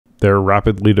they're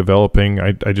rapidly developing.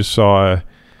 I just saw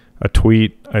a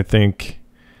tweet, I think,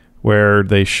 where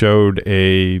they showed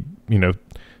a,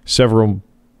 several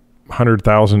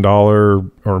 $100,000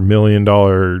 or $1 million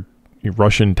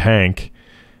Russian tank,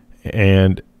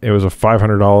 and it was a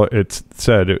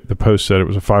 $500. The post said it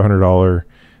was a $500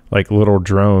 like little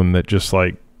drone that just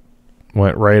like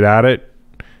went right at it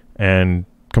and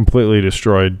completely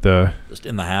destroyed just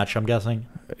in the hatch, I'm guessing.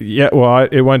 Yeah, well,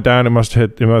 it went down.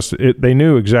 They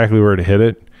knew exactly where to hit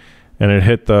it, and it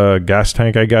hit the gas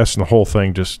tank, I guess, and the whole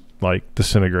thing just like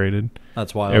disintegrated.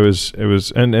 That's wild. It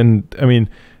was, and I mean,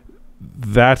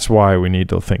 that's why we need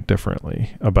to think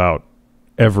differently about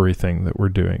everything that we're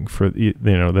doing for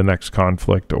the next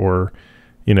conflict, or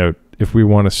if we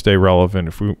want to stay relevant,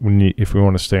 if we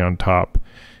want to stay on top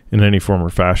in any form or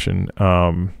fashion,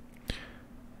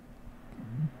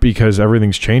 because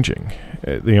everything's changing.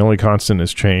 The only constant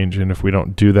is change, and if we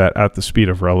don't do that at the speed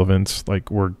of relevance, like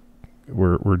we're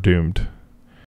doomed.